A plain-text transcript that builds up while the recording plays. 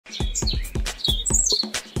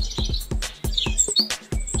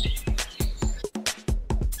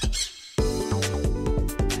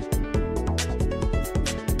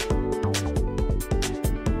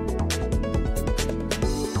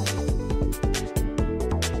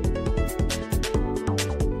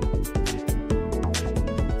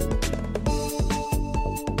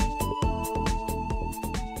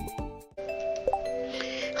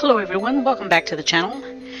Hello everyone, welcome back to the channel.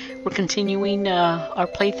 We're continuing our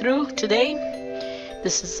playthrough today.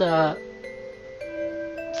 This is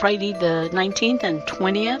Friday the 19th and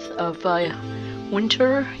 20th of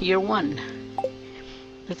winter year 1.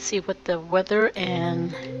 Let's see what the weather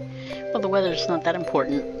and, well, the weather's not that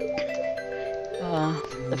important.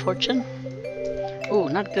 The fortune? Oh,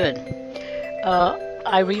 not good.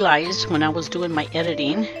 I realized when I was doing my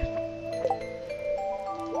editing,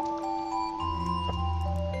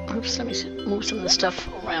 oops, let me move some of the stuff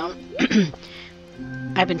around.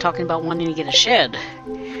 I've been talking about wanting to get a shed.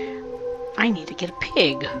 I need to get a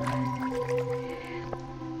pig. I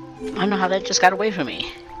don't know how that just got away from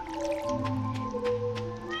me.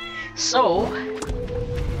 So,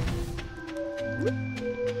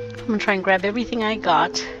 I'm going to try and grab everything I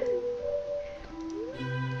got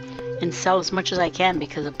and sell as much as I can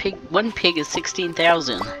because one pig is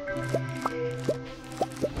 16,000.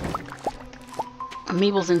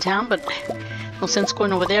 Meeble's in town, but no sense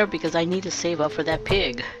going over there because I need to save up for that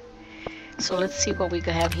pig. So let's see what we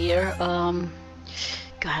have here. God,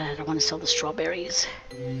 I don't want to sell the strawberries.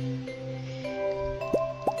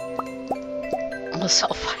 I'll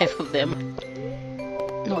sell 5 of them.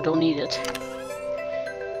 No, don't need it.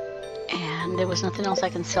 And there was nothing else I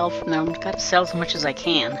can sell from them. Got to sell as much as I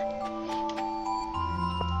can.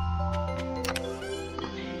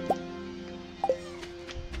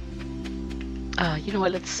 You know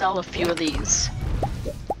what, let's sell a few of these.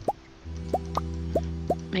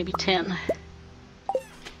 Maybe 10.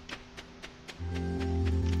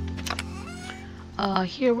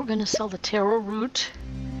 Here we're going to sell the taro root.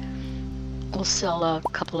 We'll sell a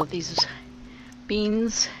couple of these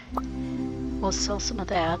beans. We'll sell some of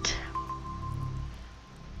that.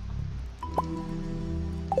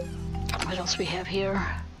 What else we have here?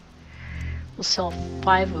 We'll sell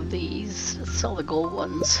 5 of these. Let's sell the gold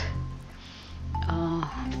ones.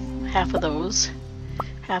 Half of those,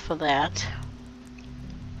 half of that.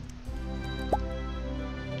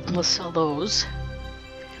 We'll sell those.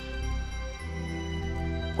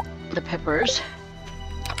 The peppers.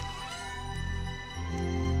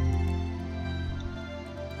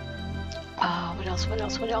 What else? What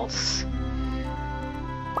else? What else?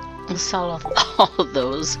 We'll sell all of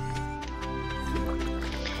those.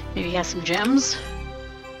 Maybe have some gems.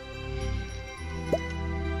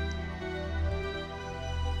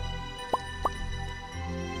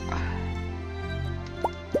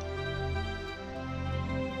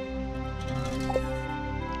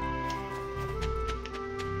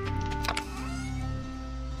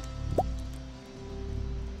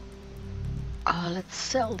 Let's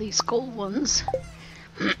sell these gold ones.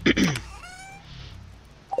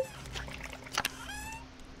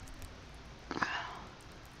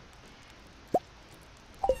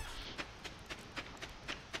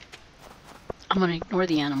 I'm going to ignore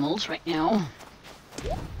the animals right now.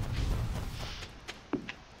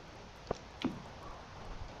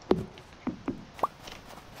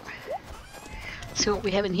 See what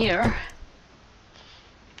we have in here.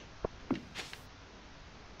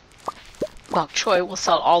 Bok choy, we'll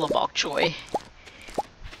sell all the bok choy.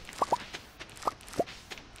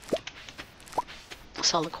 We'll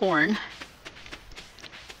sell the corn.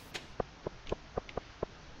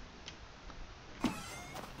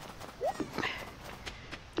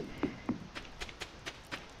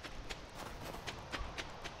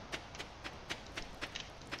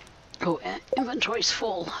 Oh, inventory's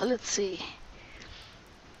full. Let's see.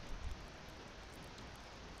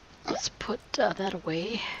 Let's put that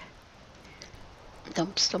away.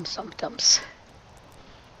 Dumps, dumps, dumps, dumps.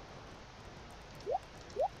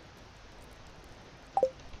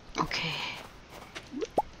 Okay.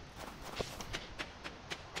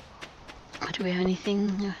 Do we have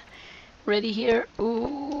anything ready here?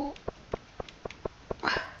 Ooh.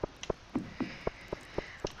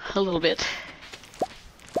 A little bit.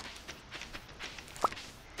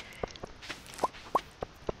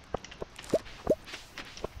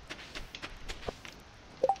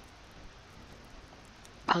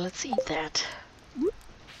 Let's eat that.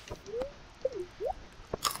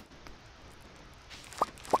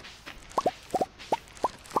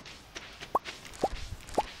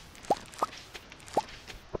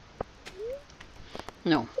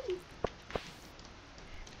 No.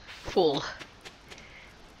 Full.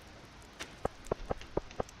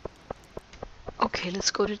 Okay, let's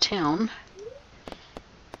go to town.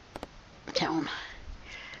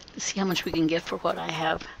 Let's see how much we can get for what I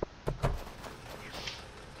have.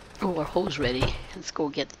 Oh, our hose ready. Let's go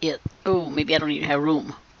get it. Oh, maybe I don't even have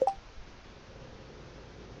room.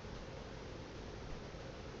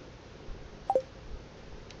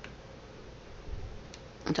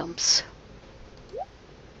 Dumps.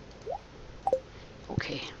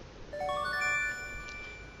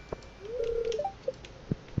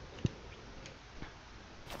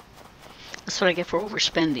 That's what I get for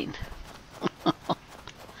overspending.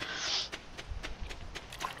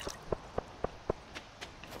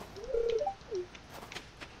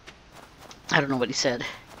 I don't know what he said.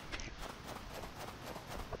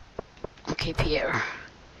 Okay, Pierre.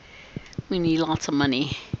 We need lots of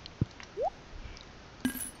money.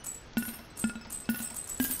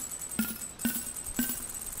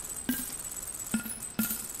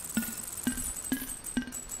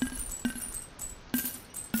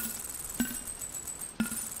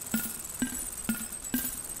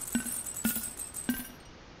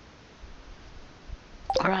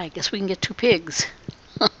 Alright, guess we can get 2 pigs.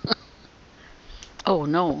 Oh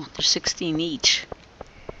no, there's 16 each.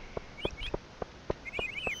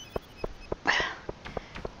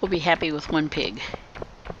 We'll be happy with 1 pig.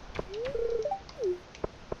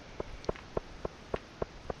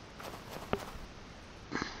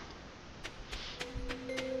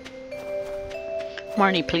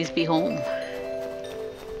 Marnie, please be home.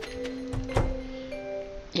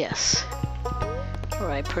 Yes.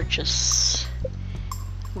 Alright, purchase.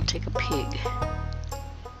 We'll take a pig.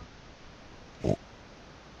 And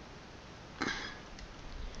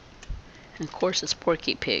of course it's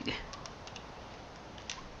Porky Pig.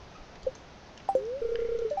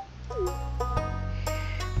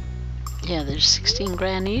 Yeah, there's 16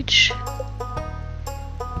 grand each.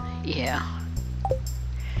 Yeah.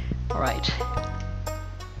 Alright.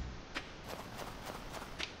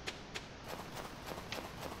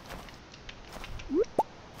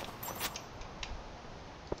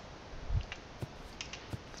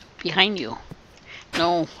 Behind you.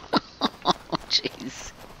 No.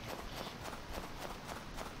 Jeez.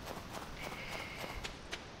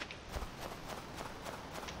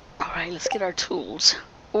 Alright, let's get our tools.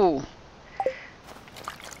 Ooh.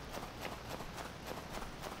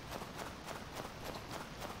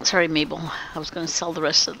 Sorry, Mabel. I was going to sell the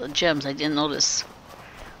rest of the gems. I didn't notice.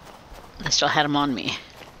 I still had them on me.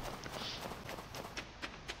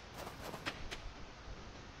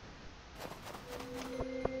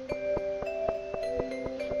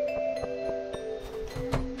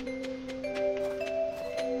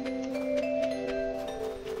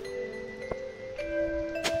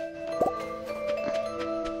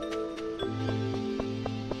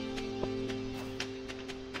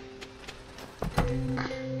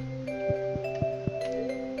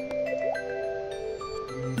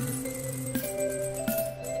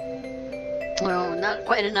 Well, not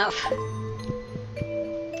quite enough.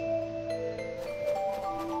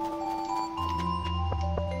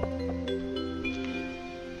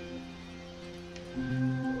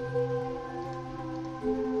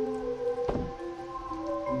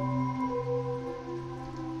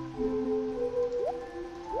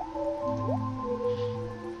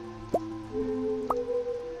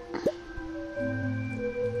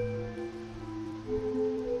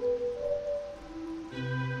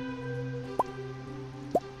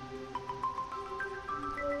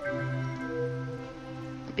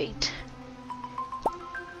 Bait.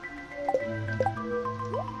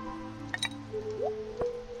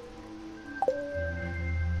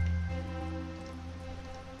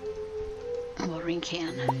 Watering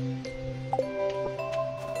can.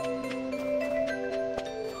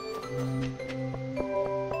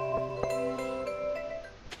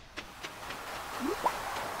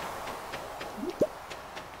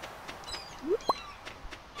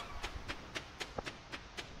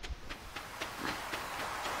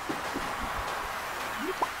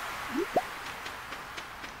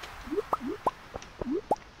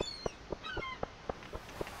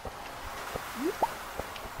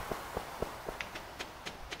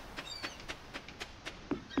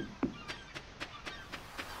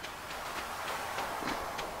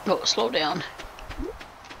 Oh, slow down.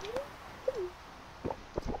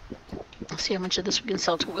 Let's see how much of this we can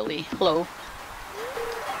sell to Willie. Hello.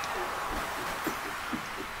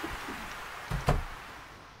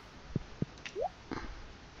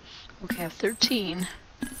 Okay, I have 13.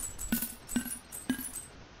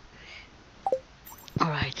 All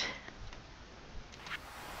right.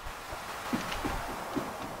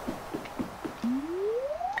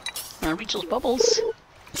 Now reach those bubbles.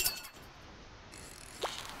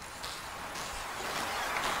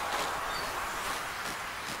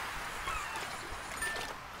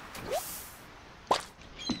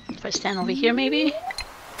 If I stand over here, maybe?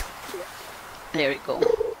 There we go.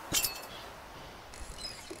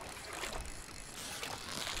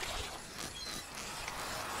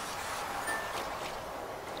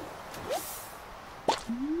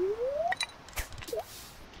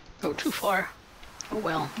 Oh, too far. Oh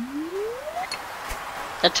well.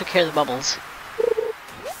 That took care of the bubbles.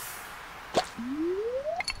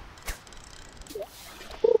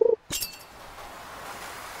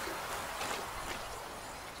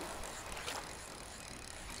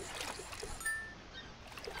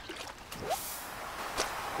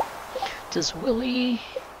 Does Willie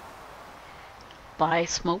buy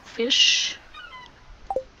smoked fish?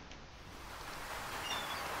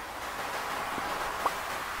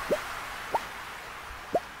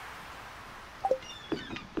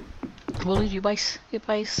 Willie, do you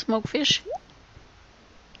buy smoked fish?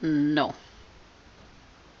 No.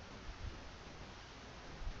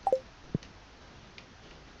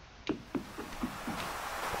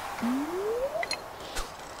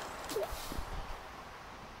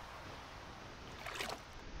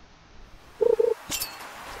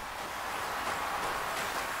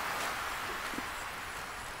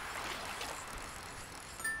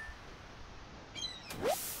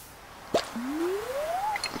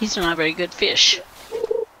 These are not very good fish.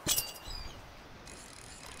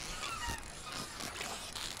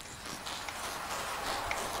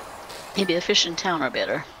 Maybe the fish in town are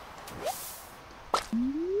better.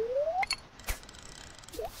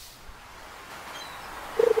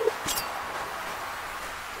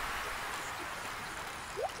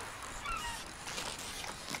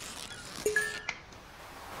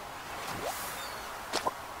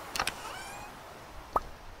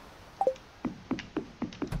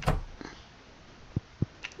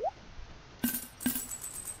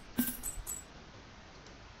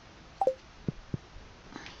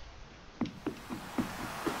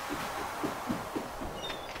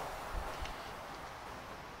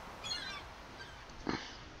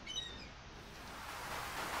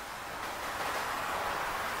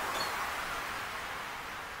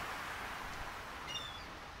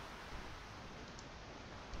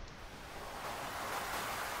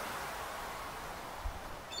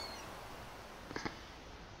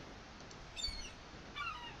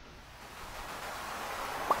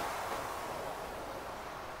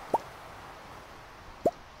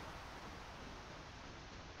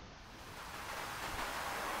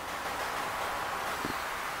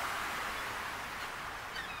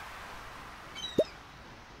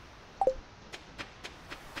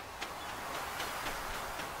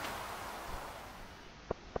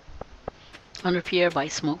 Under Pierre buy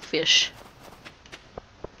smoked fish.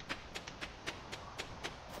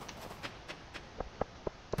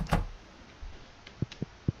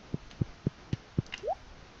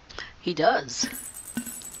 He does.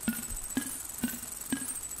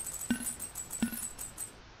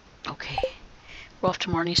 Okay. We're off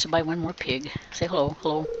tomorrow. Needs to buy one more pig. Say hello.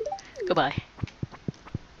 Hello. Goodbye.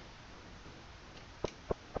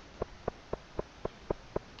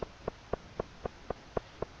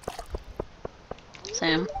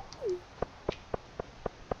 Sam.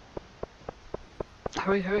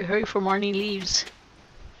 Hurry, hurry, hurry for Marnie leaves.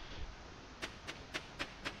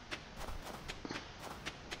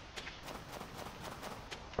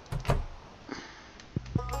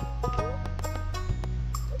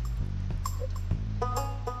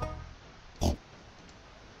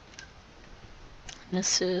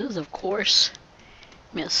 This is, of course,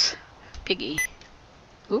 Miss Piggy.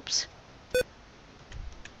 Oops.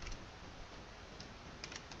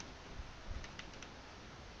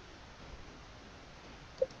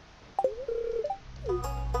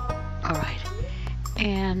 Alright.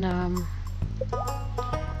 And,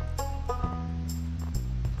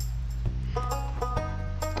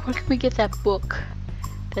 where can we get that book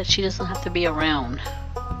that she doesn't have to be around?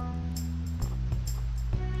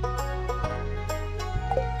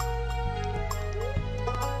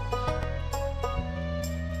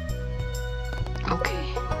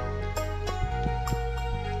 Okay.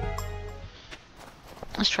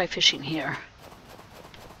 Let's try fishing here.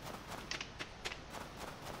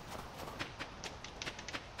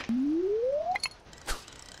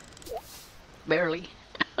 Barely.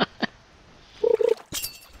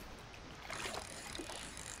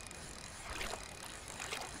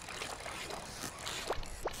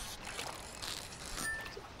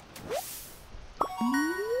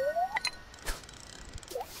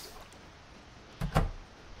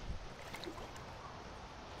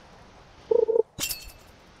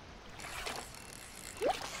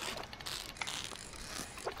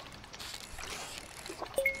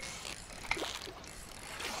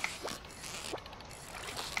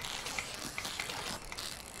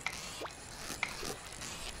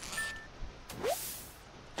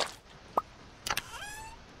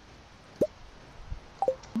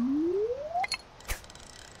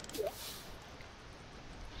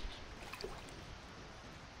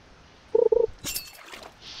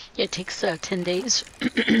 It takes 10 days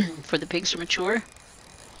for the pigs to mature.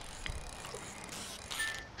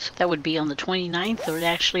 So that would be on the 29th, or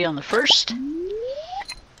actually on the 1st.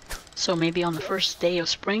 So maybe on the first day of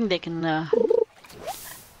spring they can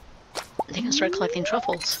start collecting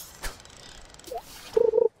truffles.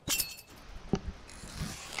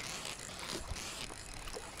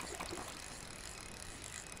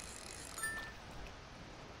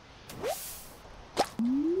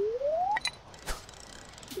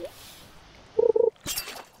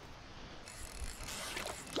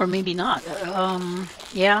 Or maybe not.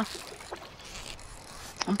 Yeah,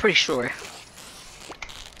 I'm pretty sure.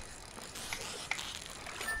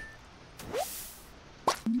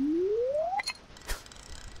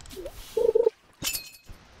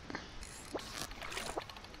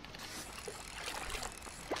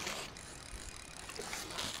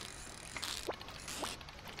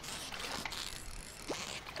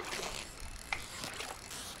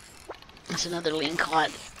 There's another lean cod.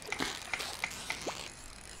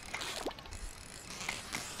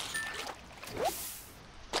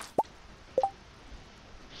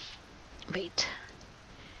 Wait.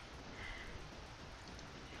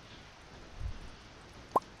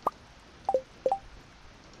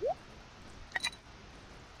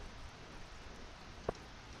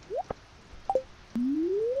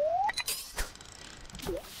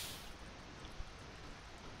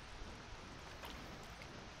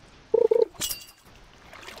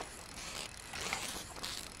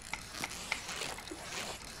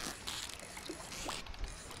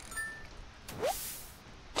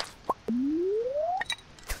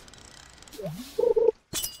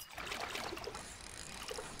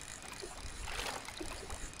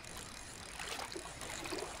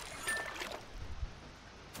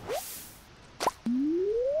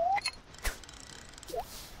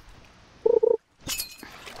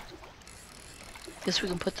 Guess we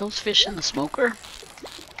can put those fish in the smoker.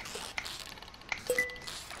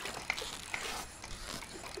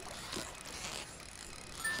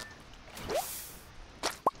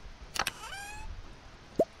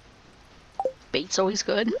 Bait's always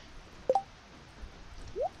good.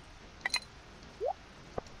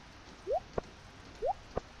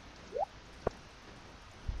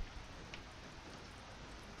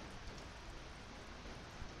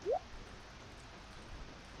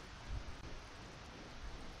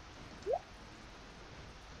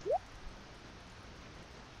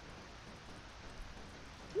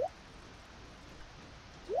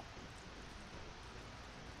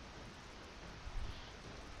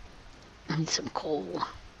 I need some coal.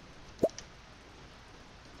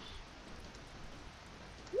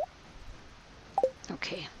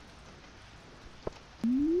 Okay.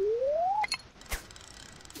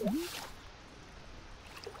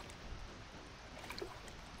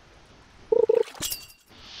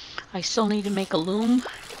 I still need to make a loom,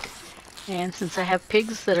 and since I have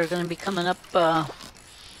pigs that are going to be coming up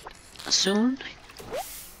soon,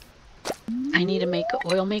 I need to make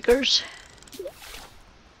oil makers.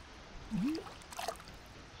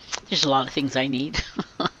 There's a lot of things I need,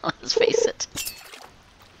 let's face it.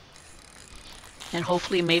 And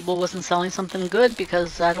hopefully Mabel wasn't selling something good,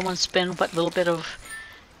 because I don't want to spend what little bit of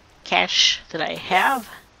cash that I have.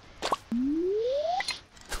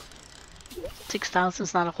 6,000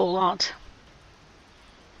 is not a whole lot.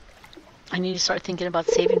 I need to start thinking about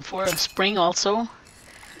saving for spring also.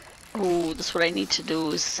 Oh, that's what I need to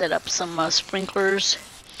do, is set up some sprinklers.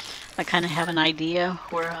 I kind of have an idea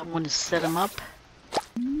where I want to set them up.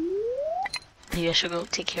 Maybe I should go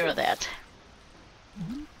take care of that.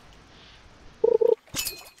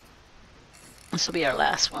 This will be our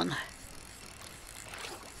last one.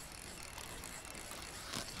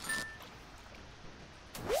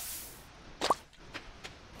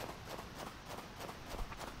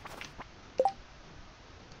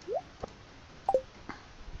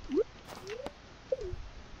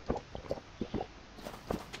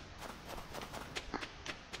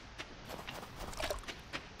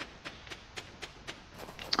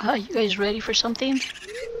 You guys ready for something?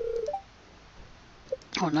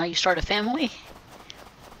 Oh, now you start a family?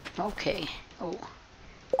 Okay. Oh.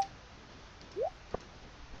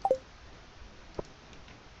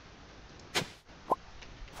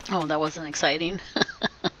 Oh, that wasn't exciting.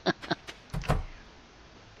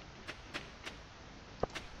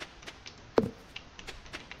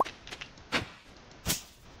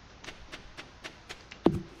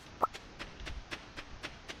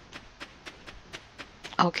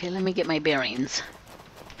 Okay, let me get my bearings.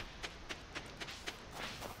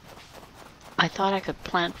 I thought I could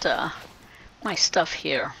plant my stuff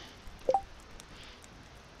here.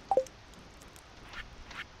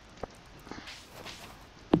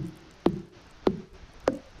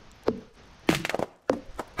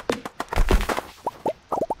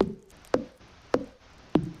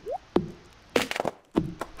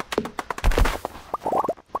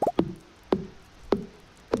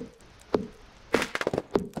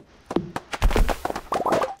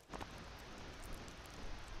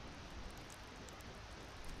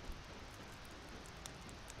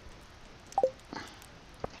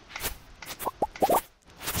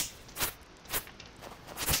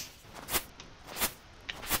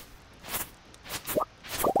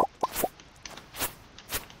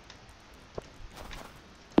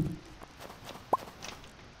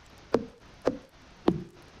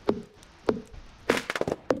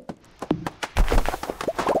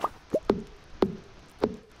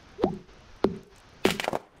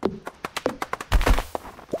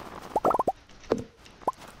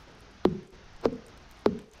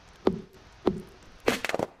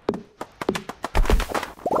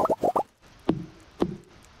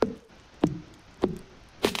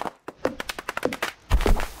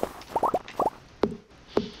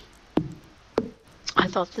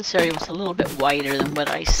 thought this area was a little bit wider than what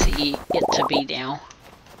I see it to be now.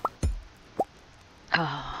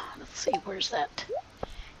 Let's see, where's that?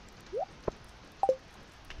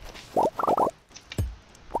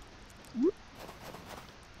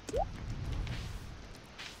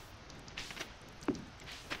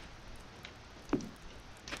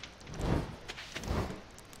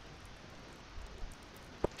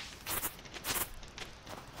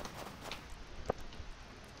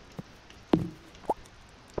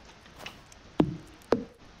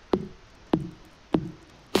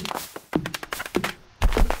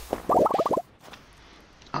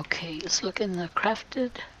 Okay, let's look in the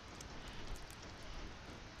crafted.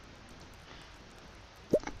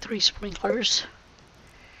 3 sprinklers.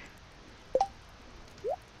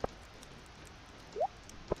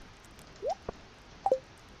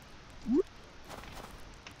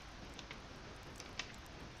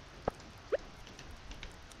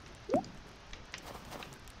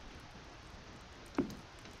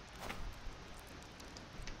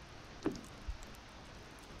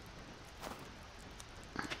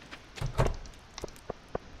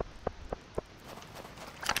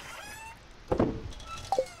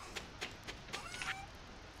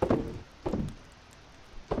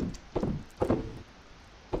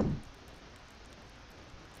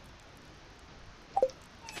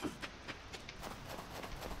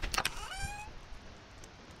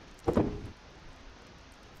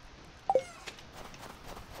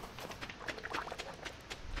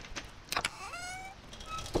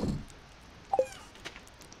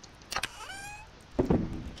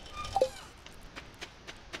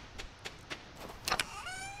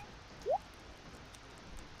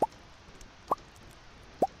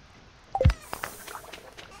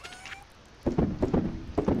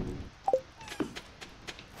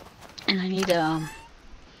 And I need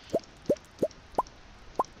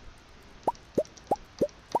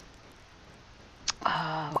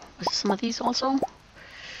was some of these also?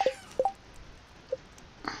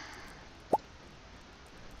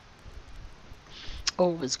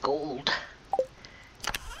 Oh, it was gold.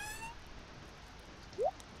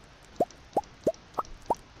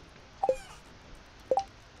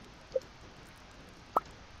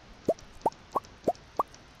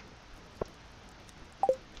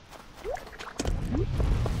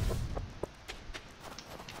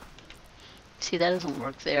 See, that doesn't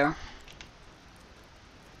work there.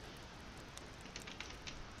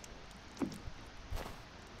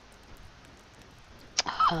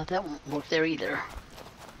 That won't work there either.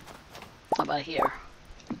 How about here?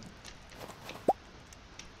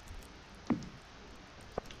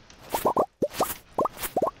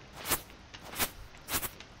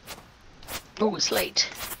 Oh, it's late.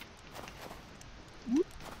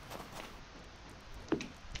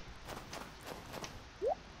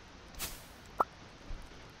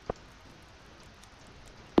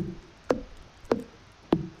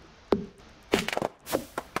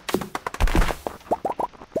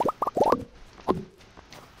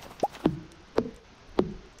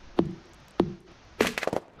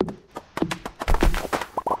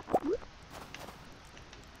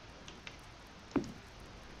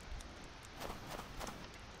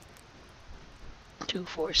 Two,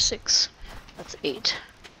 4, 6. That's 8.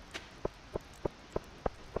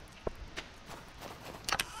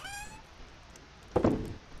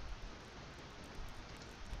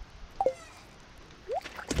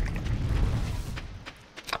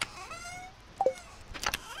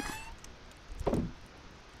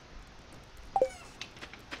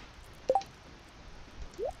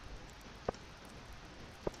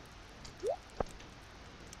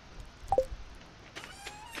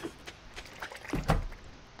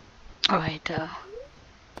 Alright,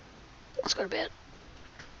 let's go to bed.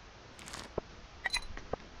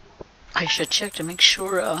 I should check to make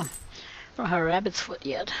sure I don't have a rabbit's foot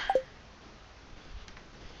yet.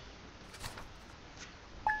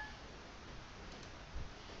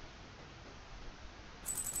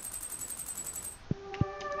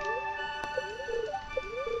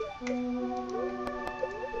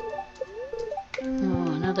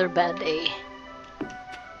 Oh, another bad day.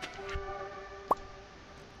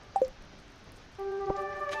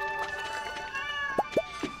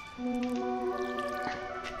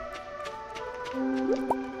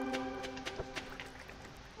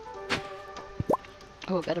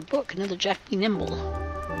 Oh, I got a book, another Jack Be Nimble.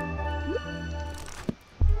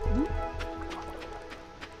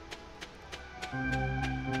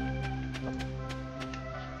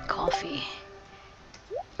 Coffee.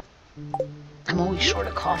 I'm always short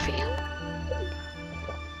of coffee.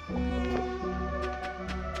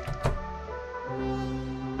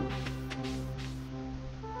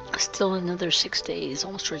 Still another 6 days,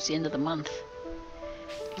 almost towards the end of the month.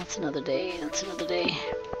 That's another day, that's another day.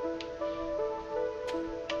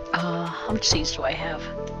 How much seeds do I have?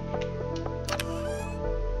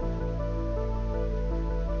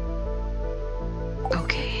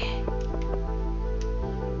 Okay.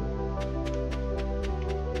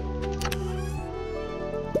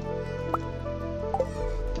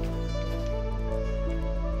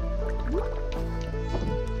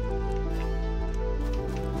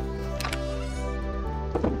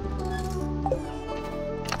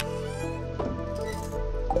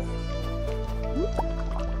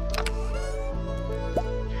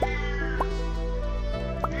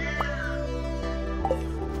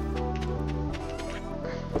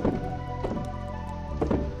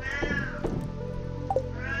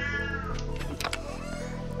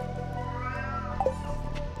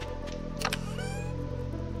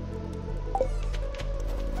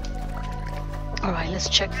 Alright, let's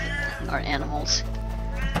check our animals.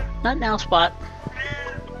 Not now, Spot.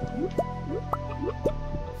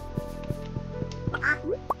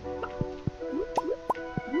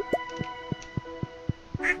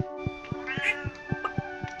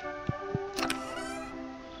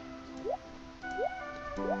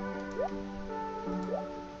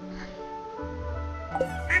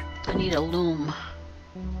 I need a loom.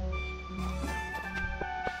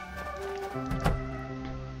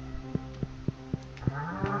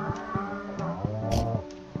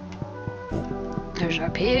 There's our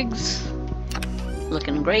pigs.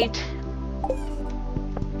 Looking great.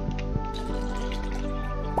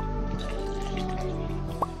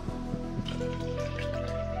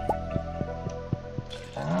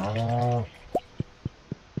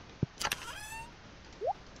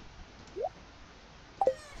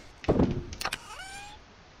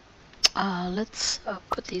 Let's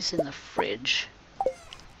put these in the fridge.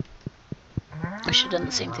 I should have done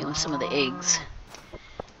the same thing with some of the eggs.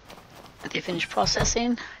 Are they finished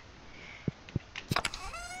processing?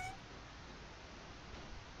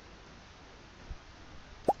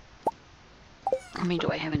 How many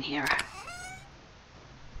do I have in here?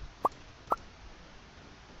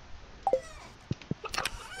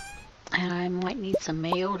 And I might need some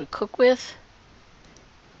mayo to cook with.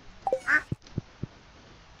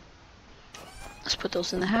 Let's put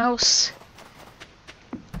those in the house.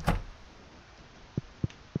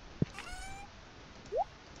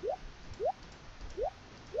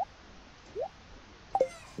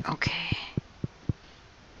 Okay.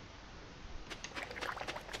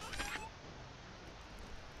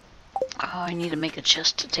 Oh, I need to make a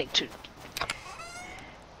chest to take to...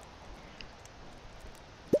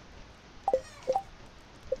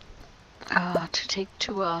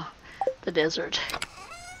 the desert.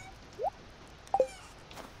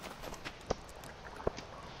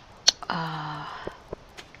 How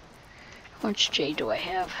much jade do I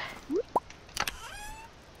have?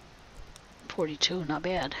 42, not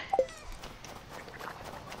bad.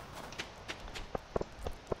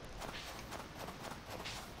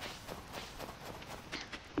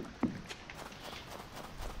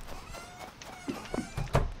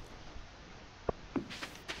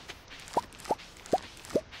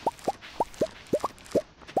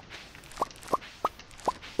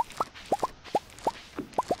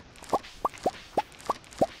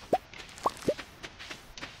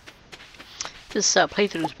 This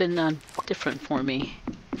playthrough has been different for me.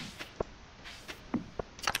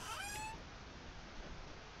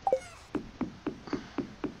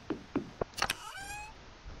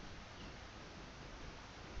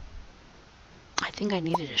 I think I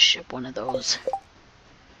needed to ship one of those.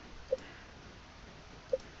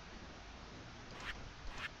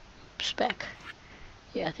 Spec.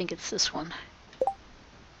 Yeah, I think it's this one.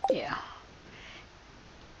 Yeah.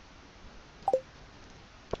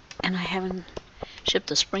 And I haven't shipped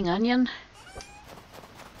the spring onion.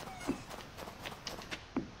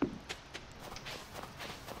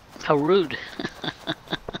 How rude.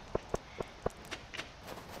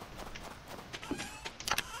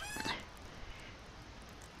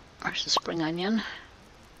 There's the spring onion.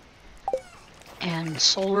 And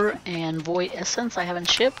solar and void essence I haven't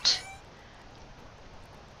shipped.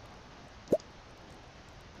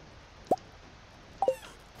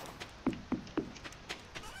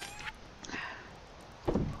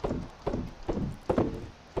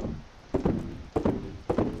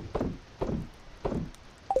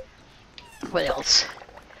 What else?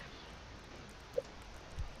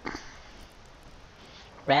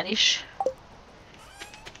 Radish.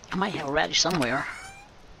 I might have a radish somewhere.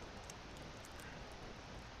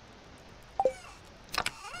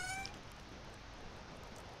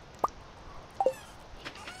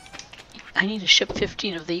 I need to ship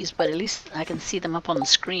 15 of these, but at least I can see them up on the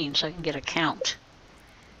screen so I can get a count.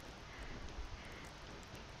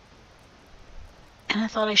 And I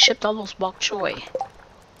thought I shipped all those bok choy.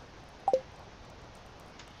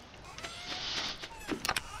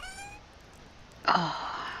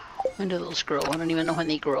 Oh, when do those grow? I don't even know when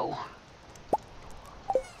they grow.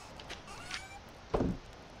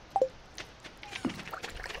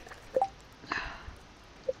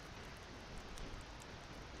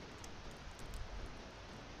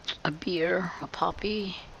 A beer, a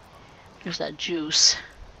poppy. There's that juice.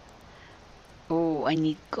 Oh, I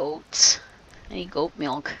need goats. I need goat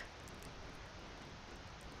milk.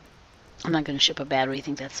 I'm not going to ship a battery. I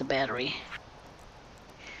think that's a battery.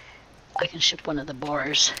 I can ship one of the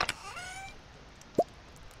bars.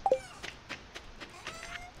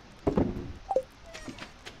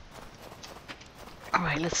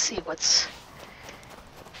 Alright, let's see what's...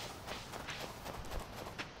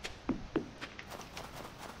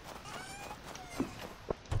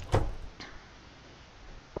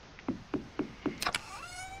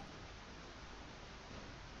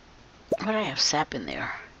 Why do I have sap in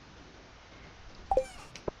there?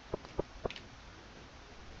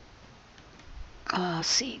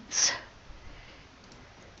 Seeds.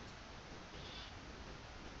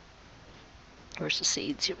 Where's the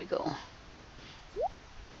seeds? Here we go.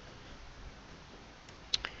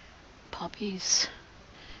 Poppies,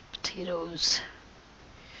 potatoes,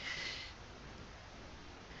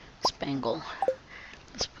 spangle.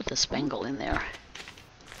 Let's put the spangle in there.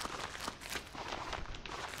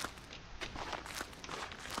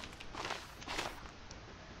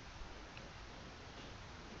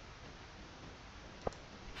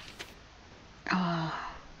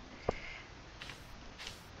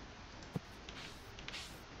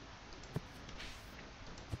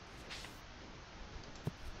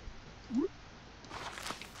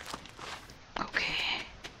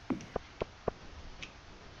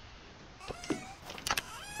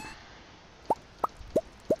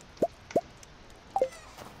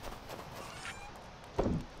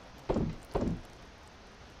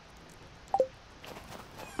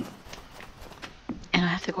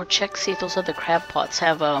 To go check, see if those other crab pots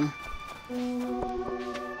have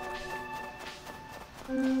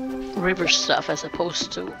river stuff as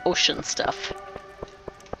opposed to ocean stuff.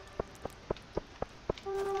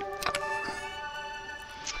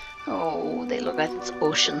 Oh, they look like it's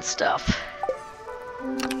ocean stuff.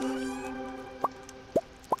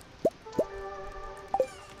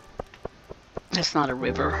 That's not a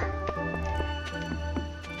river.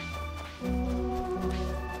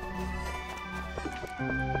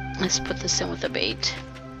 Let's put this in with the bait.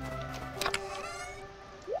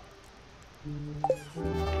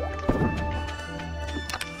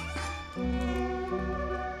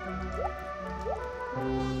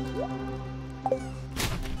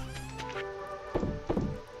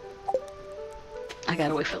 I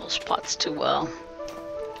gotta wait for those pots to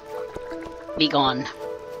be gone.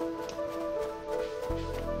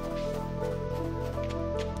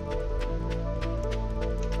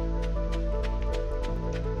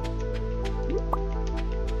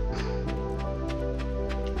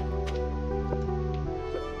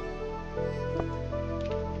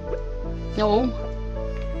 No.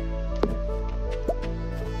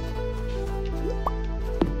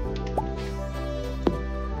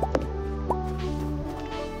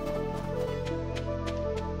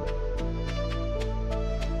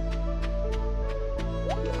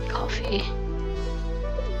 Coffee.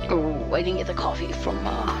 Oh, I didn't get the coffee from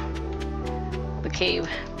the cave.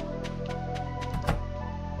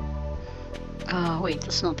 Wait,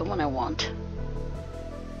 that's not the one I want.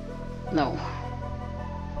 No.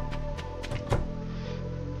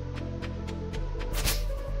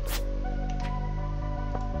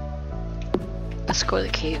 Let's go to the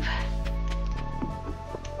cave.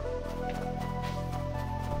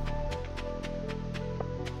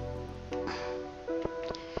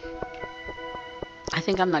 I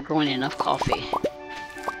think I'm not growing enough coffee.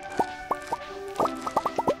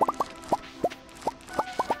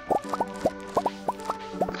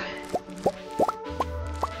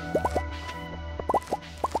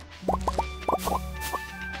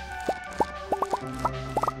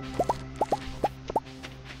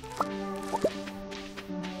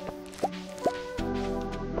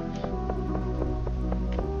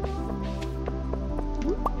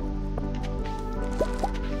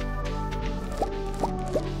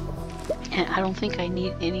 And I don't think I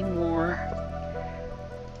need any more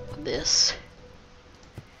of this.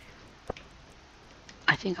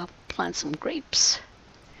 I think I'll plant some grapes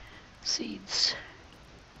seeds.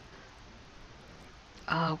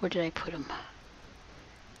 Where did I put them?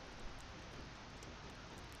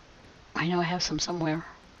 I know I have some somewhere.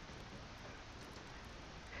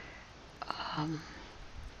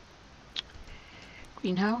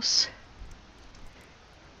 Greenhouse.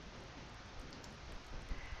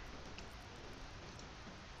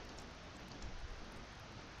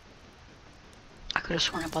 I could have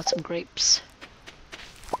sworn I bought some grapes.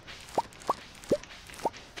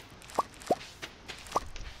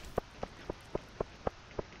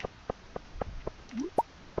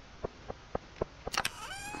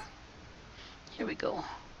 Here we go.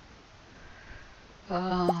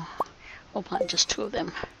 We'll plant just 2 of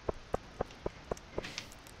them.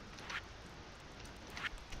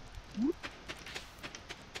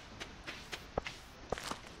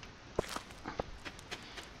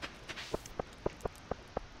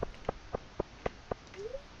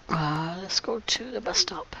 Let's go to the bus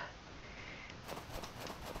stop.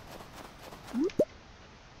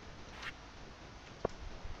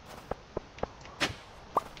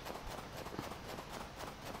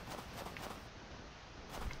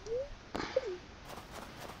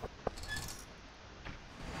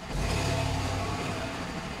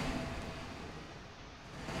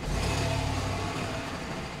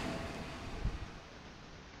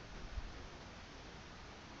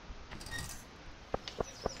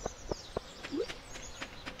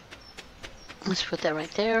 Let's put that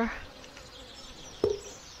right there.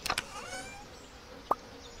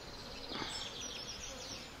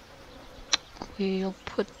 We'll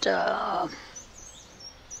put, I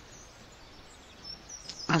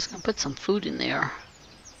was going to put some food in there.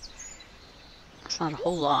 It's not a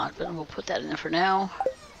whole lot, but we'll put that in there for now.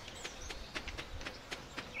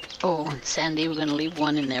 Oh, and Sandy, we're going to leave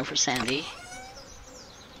 1 in there for Sandy.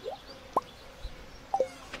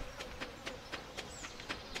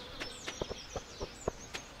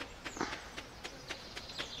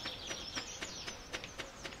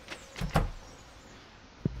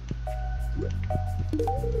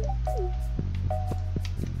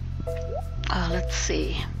 Let's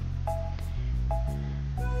see.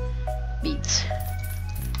 Beets.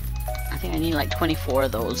 I think I need like 24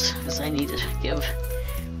 of those because I need to give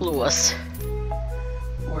Lewis,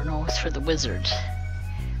 or no, it's for the wizard.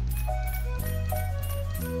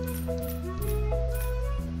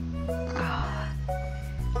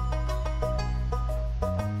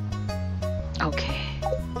 Okay.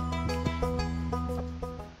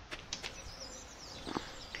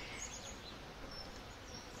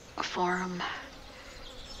 Farm.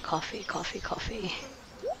 Coffee, coffee, coffee.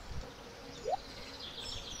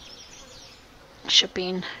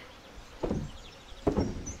 Shipping.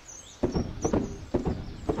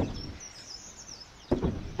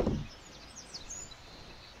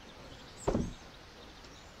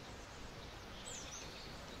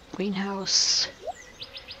 Greenhouse.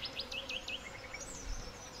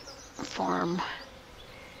 Farm.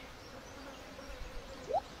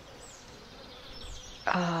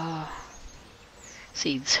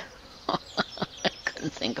 Seeds. I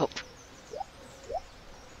couldn't think of.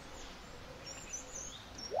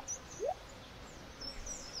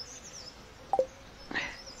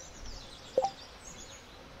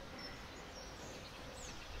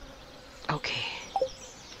 Okay.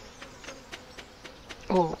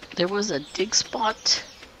 Oh, there was a dig spot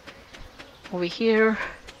over here.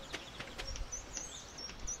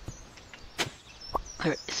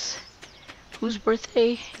 There it is. Whose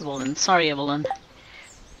birthday? Evelyn. Sorry, Evelyn.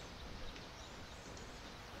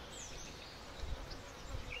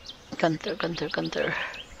 Gunther, Gunther, Gunther.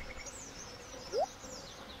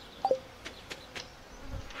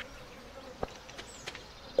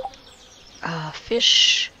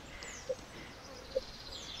 Fish.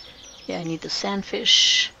 Yeah, I need the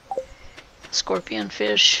sandfish. Scorpion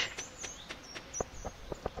fish.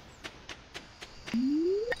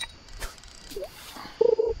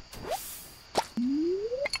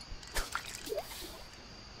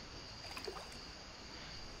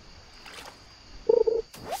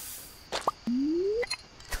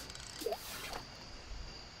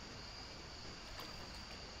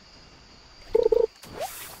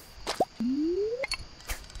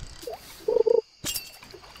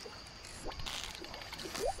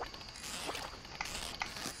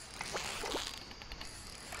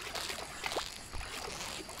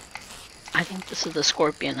 I think this is the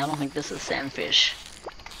scorpion. I don't think this is sandfish.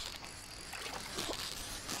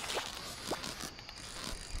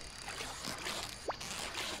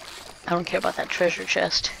 I don't care about that treasure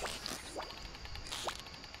chest.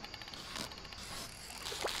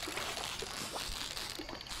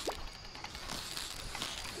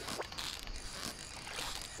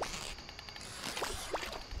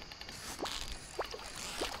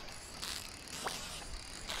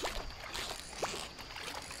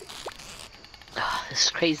 This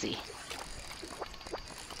is crazy.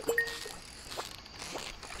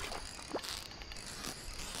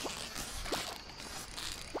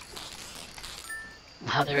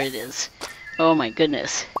 Wow, there it is. Oh my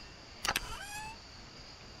goodness.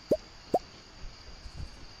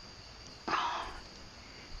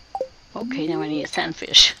 Okay, now I need a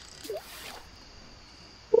sandfish.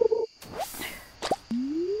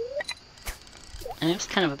 And it was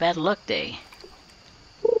kind of a bad luck day.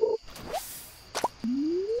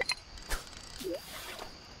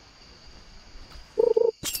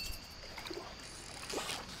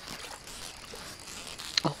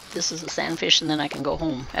 Oh, this is a sandfish, and then I can go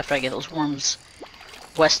home after I get those worms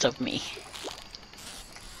west of me.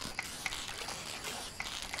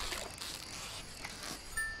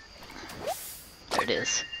 There it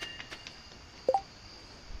is.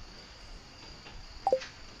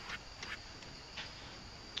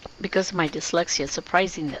 Because of my dyslexia, it's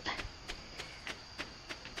surprising that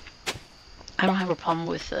I don't have a problem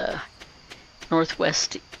with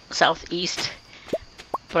northwest, southeast,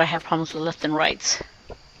 but I have problems with left and rights.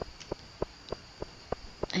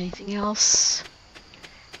 Anything else?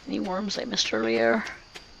 Any worms I missed earlier?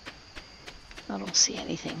 I don't see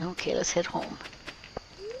anything. Okay, let's head home.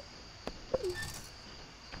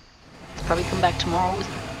 Probably come back tomorrow with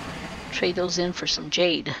trade those in for some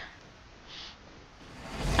jade.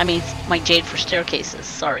 I mean, my jade for staircases.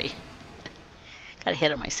 Sorry. Got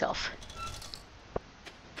ahead of myself.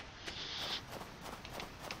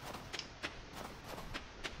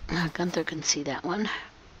 Gunther can see that one.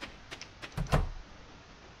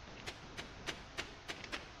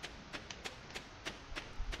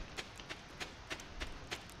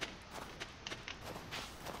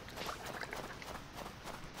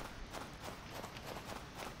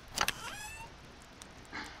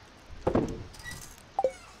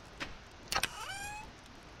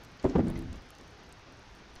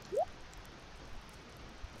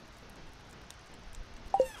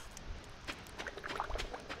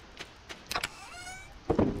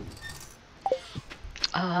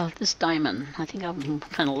 This diamond. I think I'm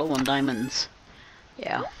kind of low on diamonds.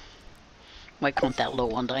 Yeah. Why count that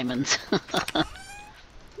low on diamonds?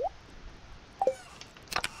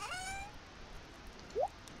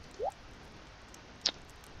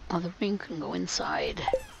 Oh, the ring can go inside.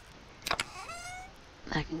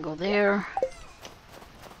 That can go there.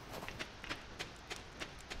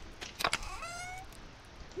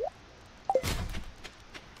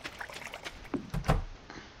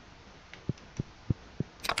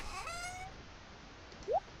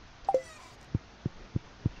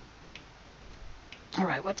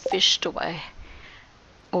 Alright, what fish do I...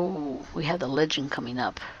 Oh, we have the legend coming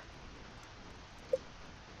up.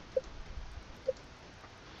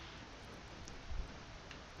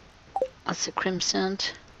 That's the crimson.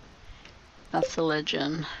 That's the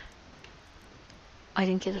legend. I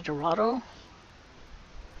didn't get a Dorado.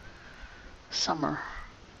 Summer.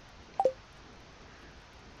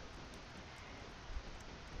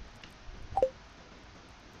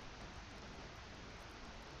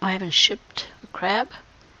 I haven't shipped a crab.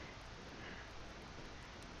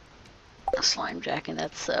 A slime jack, and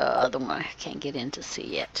that's the other one I can't get in to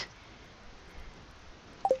see yet.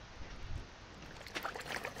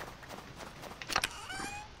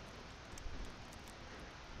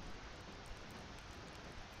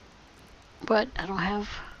 But I don't have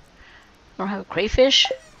a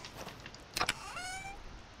crayfish.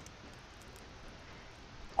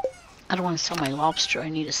 I don't want to sell my lobster. I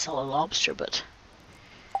need to sell a lobster, but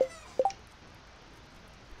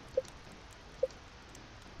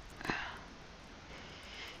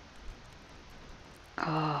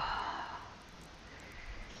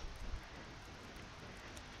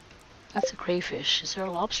that's a crayfish. Is there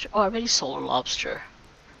a lobster? Oh, I already sold a lobster.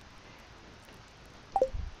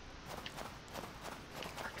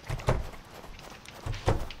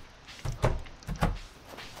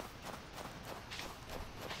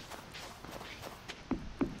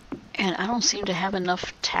 And I don't seem to have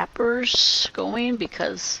enough tappers going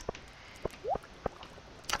because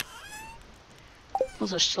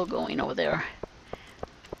those are still going over there.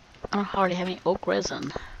 I don't hardly have any oak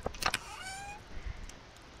resin.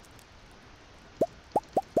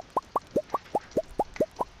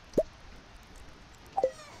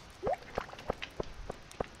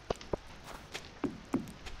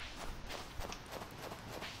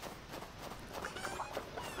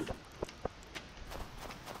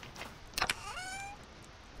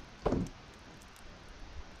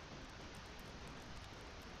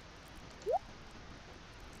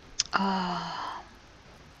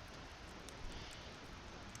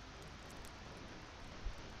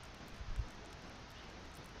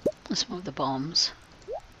 Let's move the bombs.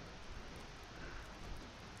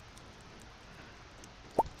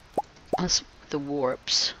 That's the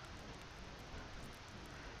warps.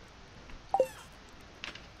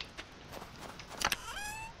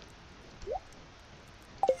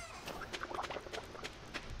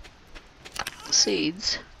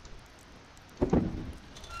 Seeds.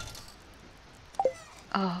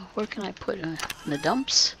 Where can I put in the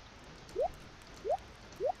dumps?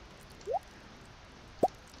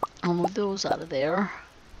 I'll move those out of there.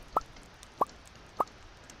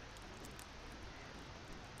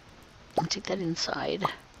 I'll take that inside.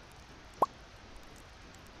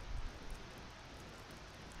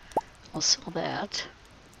 I'll sell that.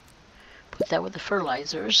 Put that with the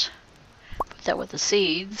fertilizers. Put that with the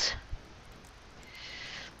seeds.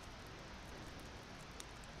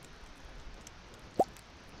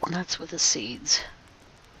 That's with the seeds.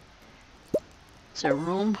 Is there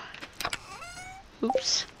room?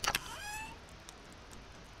 Oops.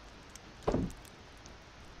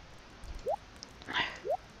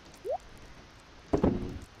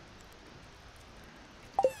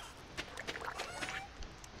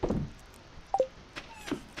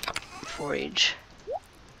 Forage.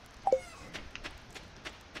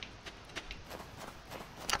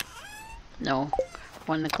 No,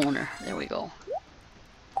 one in the corner. There we go.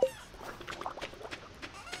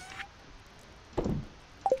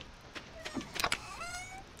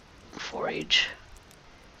 Forage.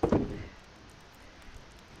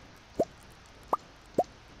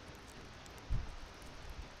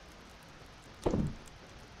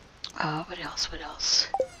 What else? What else?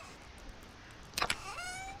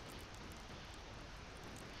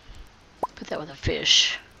 Put that with a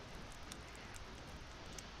fish.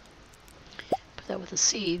 Put that with the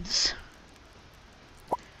seeds.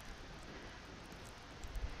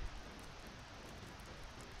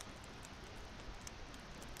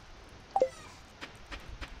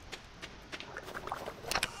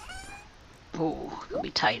 Oh, it'll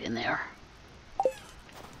be tight in there.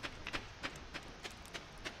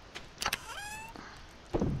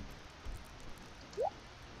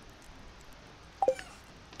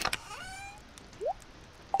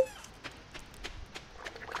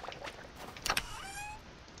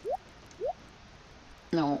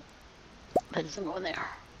 No, that doesn't go in there.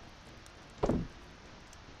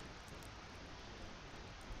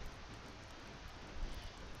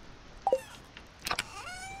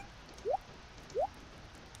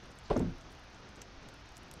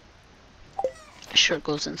 Sure, it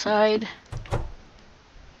goes inside.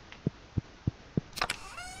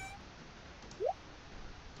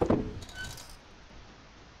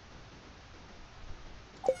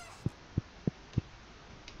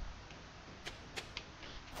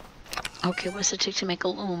 Okay, what does it take to make a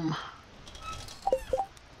loom?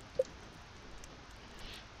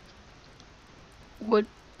 Wood,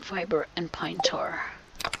 fiber, and pine tar.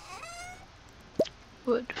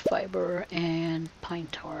 Wood, fiber, and pine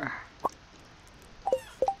tar.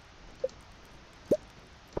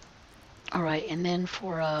 Alright, and then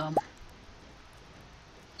for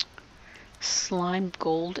slime,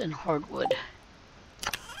 gold, and hardwood.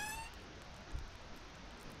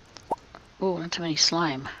 Oh, not too many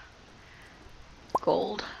slime.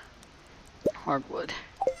 Gold, hardwood.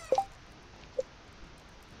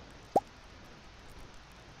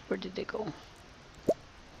 Where did they go?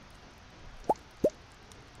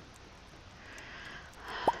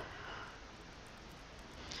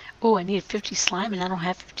 Oh, I need 50 slime and I don't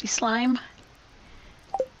have 50 slime?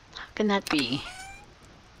 How can that be?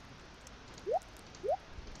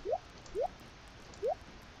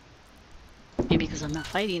 Maybe because I'm not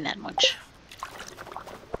fighting that much.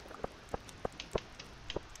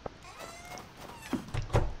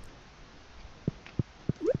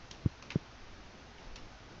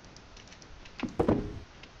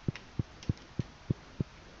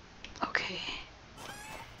 Okay.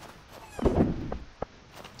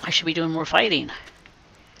 I should be doing more fighting.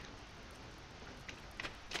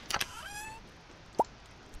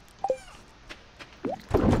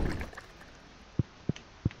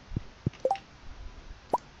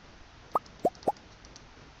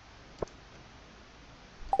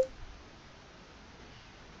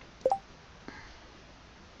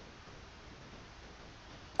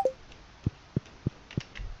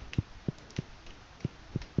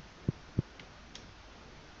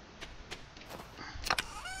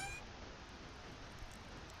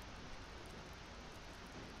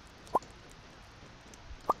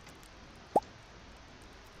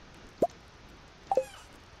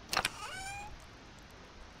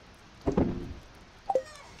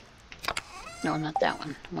 No, not that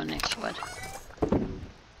one. One next to it.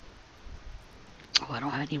 Oh, I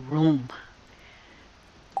don't have any room.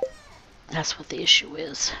 That's what the issue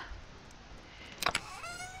is.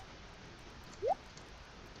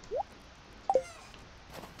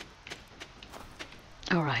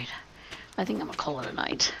 Alright. I think I'm gonna call it a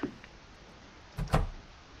night.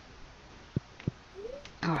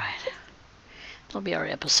 Alright. That'll be our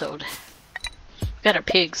episode. We got our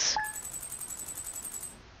pigs.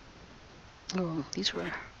 Oh, these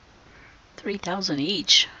were 3,000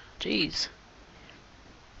 each. Jeez.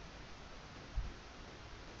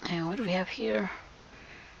 And what do we have here?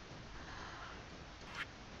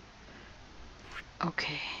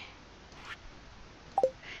 Okay.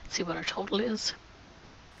 Let's see what our total is.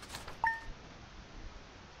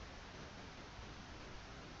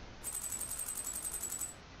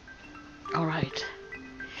 Alright.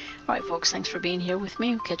 Alright, folks, thanks for being here with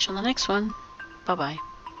me. We'll catch you on the next one. Bye-bye.